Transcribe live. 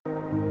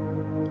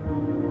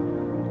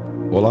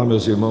Olá,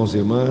 meus irmãos e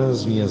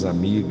irmãs, minhas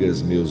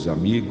amigas, meus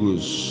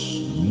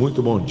amigos,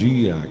 muito bom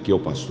dia. Aqui é o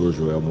pastor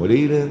Joel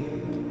Moreira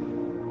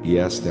e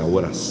esta é a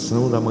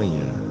Oração da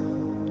Manhã.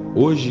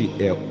 Hoje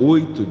é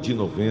 8 de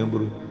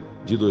novembro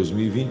de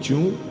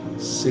 2021,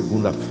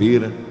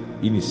 segunda-feira,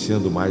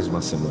 iniciando mais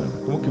uma semana.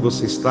 Como que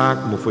você está?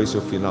 Como foi seu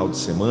final de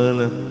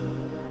semana?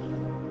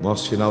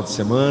 Nosso final de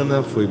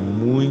semana foi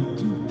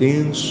muito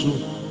intenso,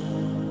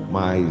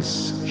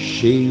 mas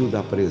cheio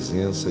da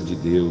presença de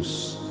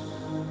Deus.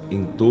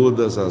 Em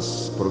todas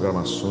as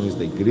programações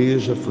da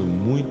igreja, foi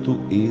muito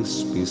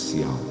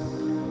especial.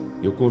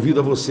 Eu convido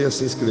a você a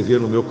se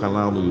inscrever no meu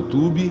canal no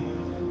YouTube,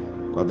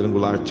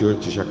 Quadrangular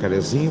Church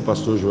Jacarezinho,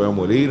 pastor Joel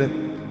Moreira,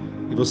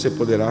 e você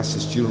poderá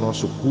assistir o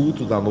nosso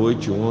culto da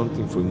noite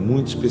ontem. Foi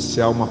muito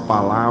especial, uma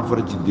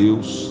palavra de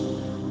Deus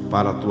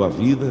para a tua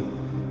vida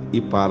e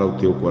para o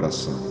teu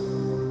coração.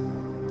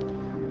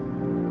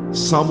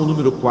 Salmo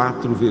número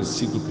 4,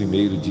 versículo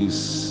 1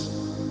 diz: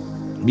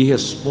 me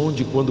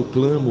responde quando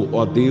clamo,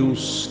 ó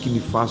Deus, que me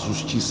faz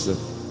justiça.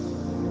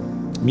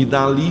 Me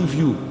dá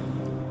alívio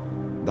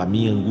da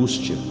minha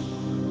angústia.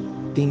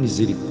 Tem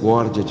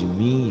misericórdia de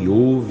mim e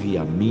ouve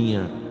a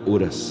minha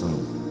oração.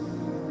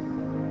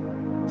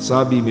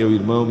 Sabe, meu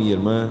irmão, minha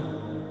irmã,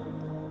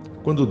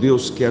 quando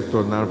Deus quer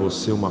tornar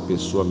você uma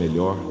pessoa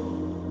melhor,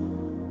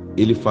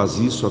 Ele faz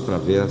isso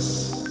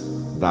através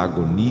da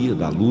agonia,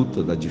 da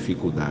luta, da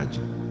dificuldade.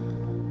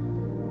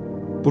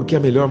 Porque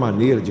a melhor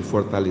maneira de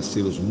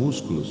fortalecer os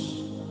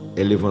músculos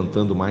é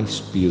levantando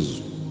mais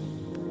peso.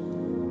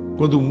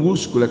 Quando o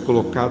músculo é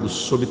colocado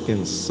sob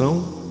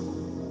tensão,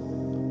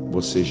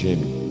 você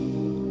geme.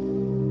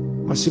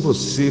 Mas se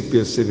você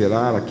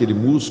perseverar, aquele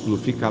músculo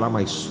ficará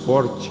mais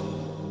forte.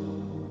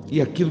 E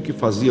aquilo que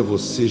fazia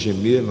você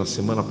gemer na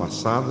semana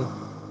passada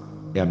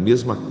é a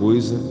mesma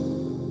coisa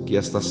que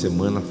esta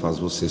semana faz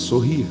você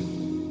sorrir.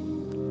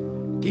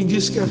 Quem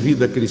disse que a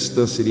vida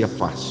cristã seria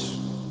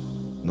fácil?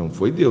 Não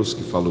foi Deus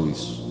que falou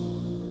isso.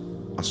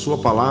 A sua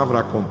palavra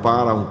a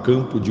compara a um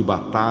campo de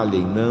batalha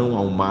e não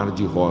a um mar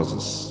de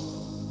rosas.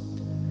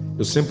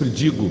 Eu sempre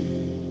digo,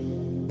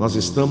 nós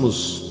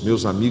estamos,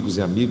 meus amigos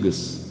e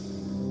amigas,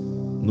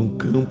 num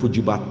campo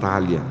de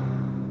batalha,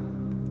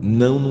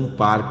 não num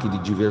parque de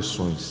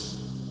diversões.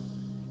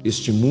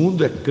 Este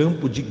mundo é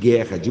campo de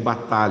guerra, de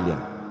batalha,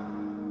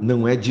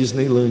 não é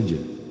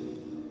Disneylândia.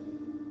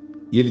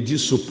 E ele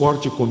diz: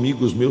 suporte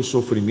comigo os meus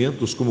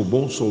sofrimentos como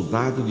bom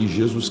soldado de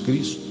Jesus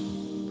Cristo.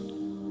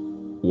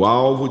 O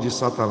alvo de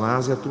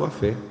Satanás é a tua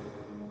fé.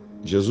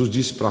 Jesus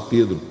disse para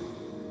Pedro: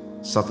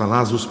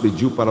 Satanás vos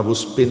pediu para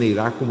vos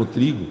peneirar como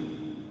trigo,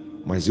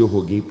 mas eu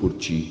roguei por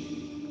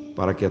ti,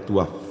 para que a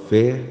tua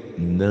fé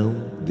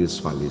não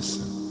desfaleça.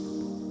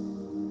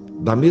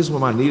 Da mesma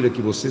maneira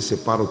que você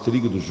separa o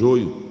trigo do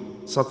joio,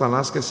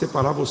 Satanás quer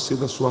separar você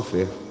da sua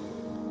fé.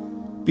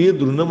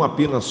 Pedro não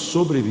apenas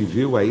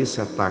sobreviveu a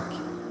esse ataque,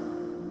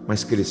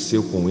 mas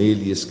cresceu com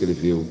ele e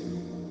escreveu: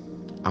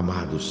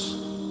 amados,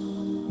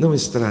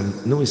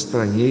 não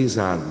estranheis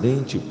a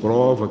ardente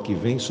prova que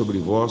vem sobre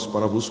vós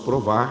para vos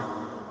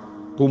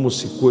provar, como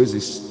se coisa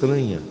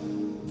estranha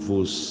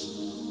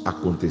vos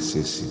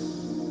acontecesse.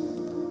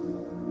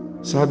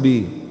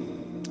 Sabe,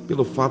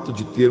 pelo fato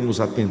de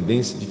termos a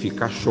tendência de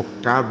ficar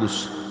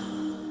chocados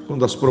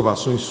quando as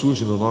provações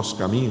surgem no nosso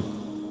caminho,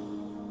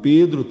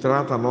 Pedro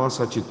trata a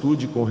nossa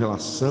atitude com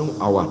relação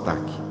ao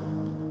ataque.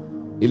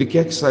 Ele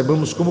quer que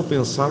saibamos como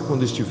pensar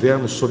quando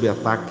estivermos sob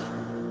ataque,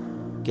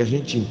 que a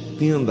gente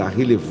entenda a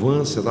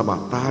relevância da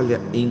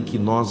batalha em que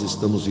nós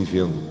estamos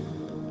vivendo.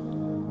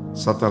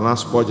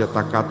 Satanás pode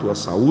atacar a tua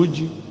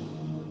saúde,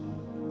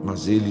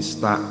 mas ele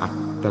está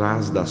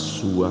atrás da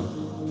sua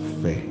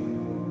fé.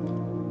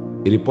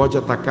 Ele pode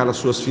atacar as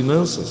suas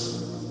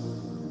finanças,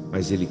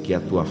 mas ele quer a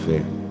tua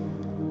fé.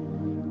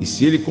 E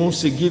se ele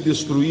conseguir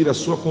destruir a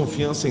sua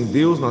confiança em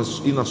Deus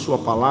e na sua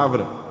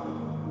palavra,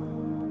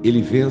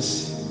 ele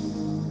vence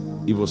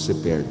e você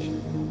perde.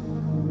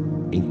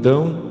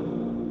 Então,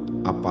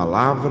 a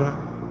palavra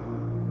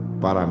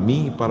para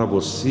mim e para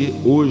você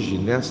hoje,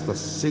 nesta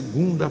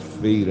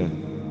segunda-feira,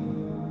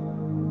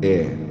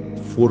 é: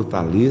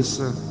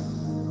 fortaleça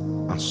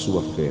a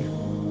sua fé.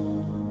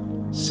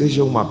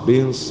 Seja uma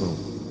bênção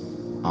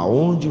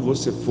aonde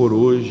você for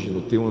hoje,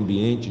 no teu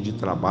ambiente de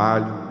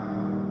trabalho,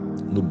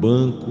 no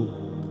banco,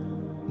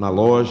 na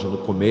loja, no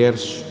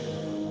comércio,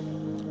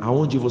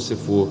 aonde você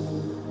for,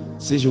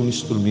 seja um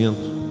instrumento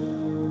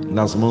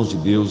nas mãos de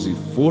Deus e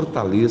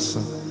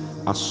fortaleça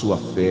a sua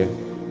fé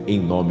em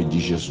nome de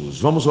Jesus.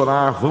 Vamos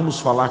orar, vamos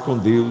falar com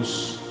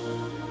Deus.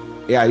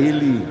 É a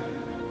Ele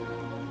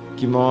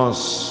que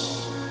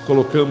nós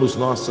colocamos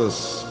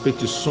nossas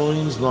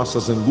petições,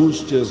 nossas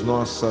angústias,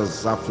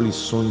 nossas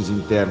aflições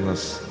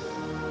internas.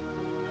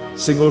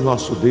 Senhor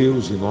nosso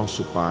Deus e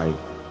nosso Pai,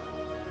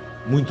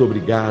 muito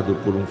obrigado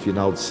por um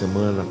final de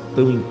semana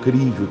tão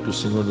incrível que o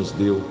Senhor nos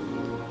deu,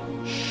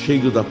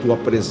 cheio da Tua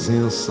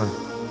presença,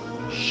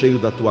 cheio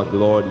da Tua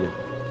glória.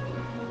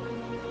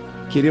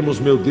 Queremos,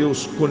 meu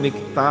Deus,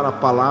 conectar a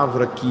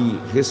palavra que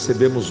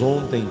recebemos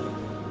ontem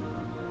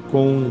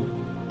com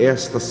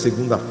esta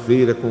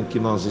segunda-feira com que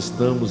nós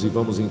estamos e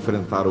vamos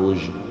enfrentar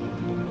hoje.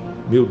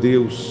 Meu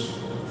Deus,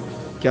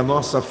 que a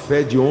nossa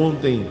fé de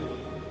ontem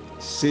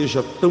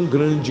seja tão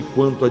grande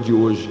quanto a de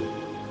hoje.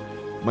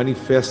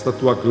 Manifesta a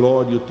tua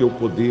glória e o teu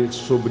poder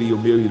sobre o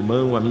meu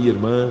irmão, a minha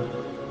irmã,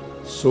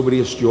 sobre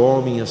este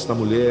homem, esta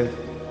mulher,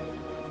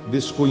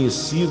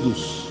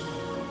 desconhecidos,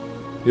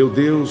 meu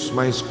Deus,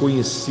 mas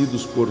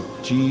conhecidos por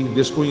ti,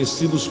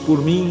 desconhecidos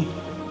por mim,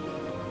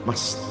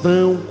 mas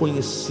tão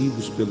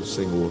conhecidos pelo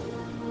Senhor.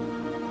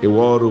 Eu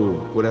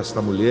oro por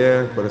esta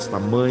mulher, por esta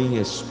mãe,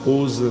 a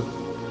esposa.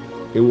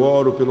 Eu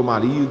oro pelo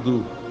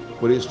marido,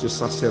 por este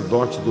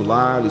sacerdote do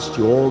lar,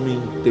 este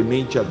homem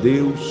temente a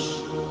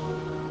Deus,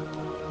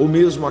 ou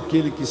mesmo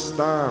aquele que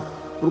está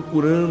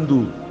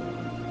procurando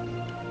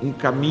um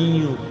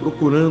caminho,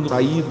 procurando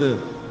saída,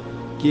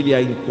 que ele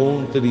a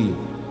encontre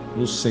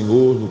no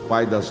Senhor, no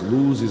Pai das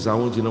luzes,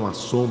 aonde não há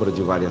sombra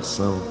de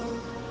variação.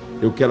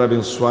 Eu quero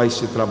abençoar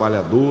este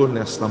trabalhador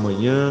nesta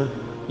manhã,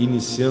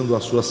 iniciando a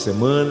sua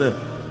semana.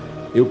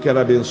 Eu quero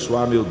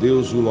abençoar, meu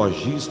Deus, o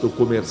lojista, o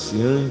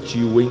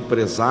comerciante, o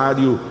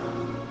empresário,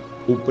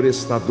 o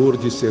prestador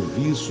de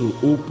serviço,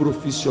 o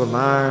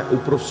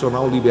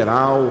profissional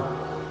liberal.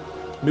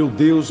 Meu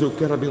Deus, eu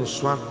quero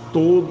abençoar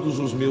todos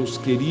os meus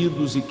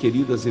queridos e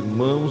queridas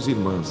irmãos e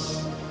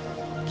irmãs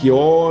que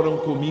oram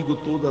comigo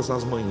todas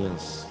as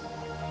manhãs.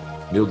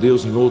 Meu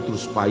Deus, em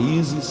outros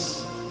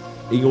países,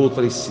 em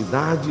outras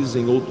cidades,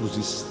 em outros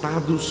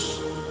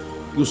estados,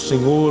 que o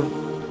Senhor,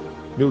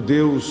 meu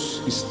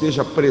Deus,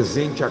 esteja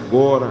presente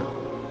agora,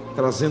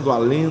 trazendo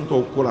alento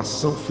ao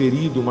coração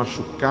ferido,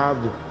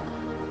 machucado,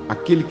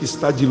 aquele que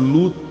está de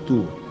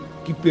luto,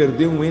 que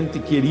perdeu um ente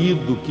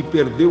querido, que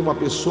perdeu uma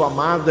pessoa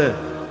amada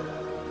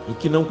e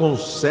que não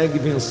consegue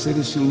vencer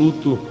esse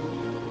luto.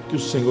 Que o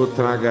Senhor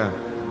traga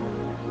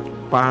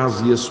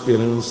paz e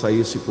esperança a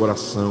esse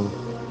coração.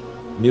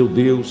 Meu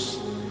Deus,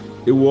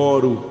 eu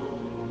oro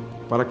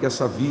para que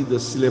essa vida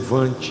se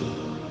levante,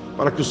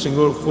 para que o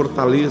Senhor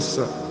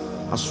fortaleça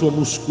a sua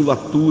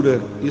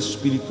musculatura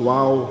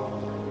espiritual.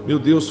 Meu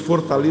Deus,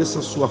 fortaleça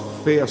a sua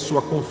fé, a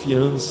sua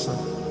confiança.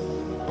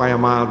 Pai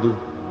amado,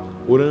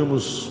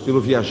 oramos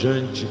pelo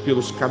viajante,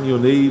 pelos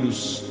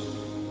caminhoneiros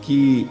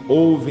que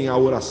ouvem a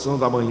oração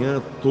da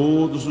manhã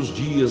todos os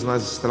dias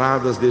nas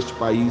estradas deste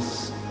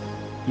país.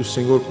 Que o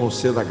Senhor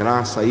conceda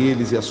graça a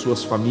eles e às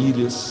suas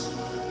famílias.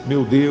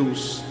 Meu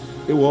Deus,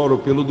 eu oro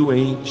pelo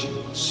doente,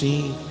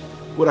 sim,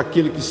 por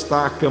aquele que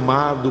está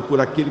acamado, por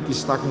aquele que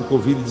está com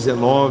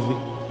Covid-19,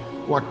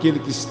 com aquele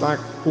que está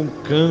com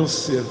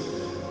câncer,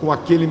 com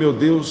aquele, meu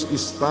Deus, que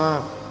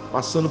está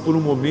passando por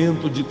um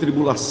momento de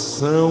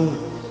tribulação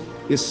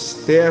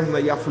externa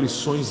e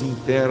aflições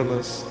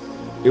internas.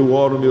 Eu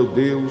oro, meu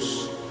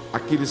Deus,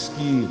 aqueles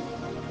que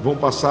vão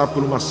passar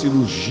por uma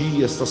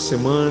cirurgia esta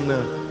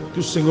semana, que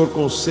o Senhor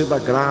conceda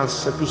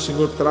graça, que o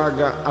Senhor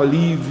traga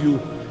alívio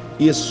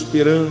e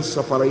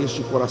esperança para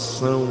este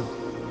coração.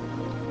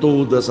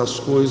 Todas as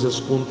coisas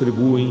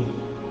contribuem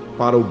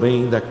para o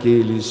bem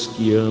daqueles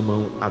que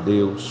amam a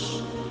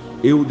Deus.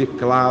 Eu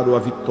declaro a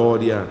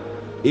vitória,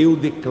 eu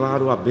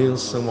declaro a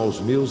bênção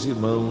aos meus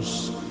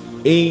irmãos,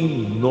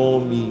 em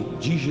nome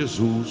de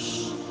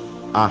Jesus.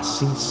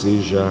 Assim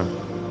seja.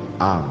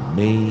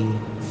 Amém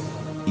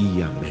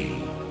e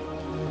amém.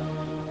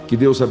 Que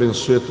Deus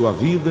abençoe a tua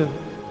vida.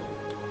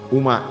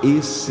 Uma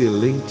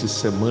excelente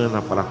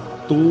semana para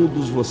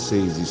todos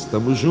vocês.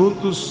 Estamos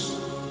juntos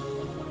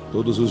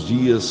todos os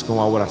dias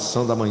com a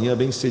oração da manhã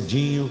bem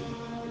cedinho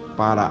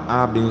para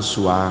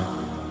abençoar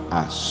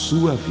a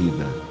sua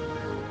vida.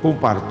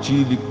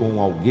 Compartilhe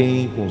com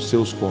alguém, com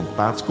seus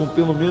contatos, com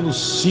pelo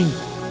menos 5.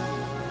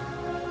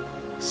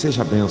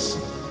 Seja bênção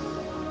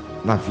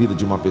na vida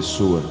de uma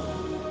pessoa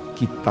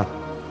que está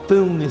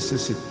tão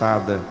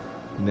necessitada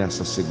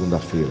nessa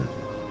segunda-feira.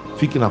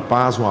 Fique na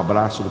paz, um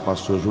abraço do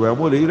pastor Joel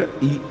Moreira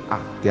e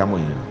até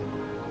amanhã.